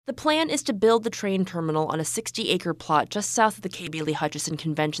The plan is to build the train terminal on a 60-acre plot just south of the K. Bailey Hutchison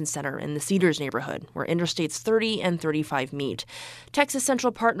Convention Center in the Cedars neighborhood, where Interstates 30 and 35 meet. Texas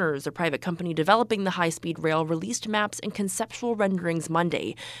Central Partners, a private company developing the high-speed rail, released maps and conceptual renderings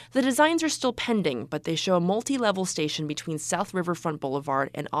Monday. The designs are still pending, but they show a multi-level station between South Riverfront Boulevard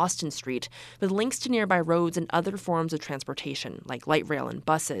and Austin Street, with links to nearby roads and other forms of transportation, like light rail and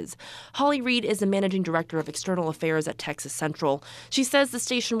buses. Holly Reed is the managing director of external affairs at Texas Central. She says the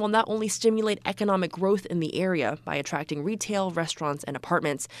station will not only stimulate economic growth in the area by attracting retail, restaurants, and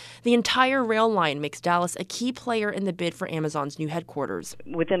apartments, the entire rail line makes Dallas a key player in the bid for Amazon's new headquarters.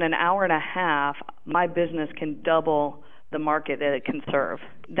 Within an hour and a half, my business can double the market that it can serve.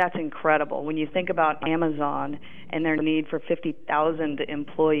 That's incredible. When you think about Amazon and their need for 50,000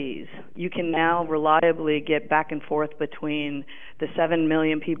 employees, you can now reliably get back and forth between the 7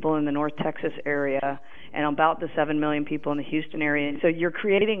 million people in the North Texas area and about the 7 million people in the Houston area. So you're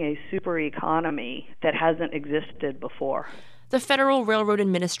creating a super economy that hasn't existed before. The Federal Railroad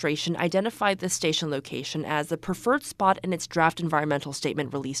Administration identified this station location as the preferred spot in its draft environmental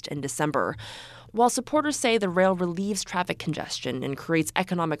statement released in December. While supporters say the rail relieves traffic congestion and creates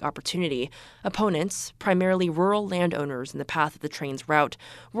economic opportunity, opponents, primarily rural landowners in the path of the train's route,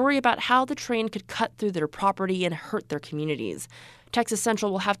 worry about how the train could cut through their property and hurt their communities. Texas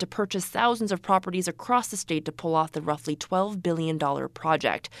Central will have to purchase thousands of properties across the state to pull off the roughly $12 billion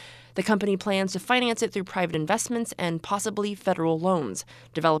project. The company plans to finance it through private investments and possibly federal loans.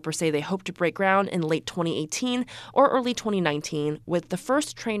 Developers say they hope to break ground in late 2018 or early 2019, with the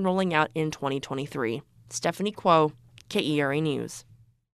first train rolling out in 2023. Stephanie Kuo, KERA News.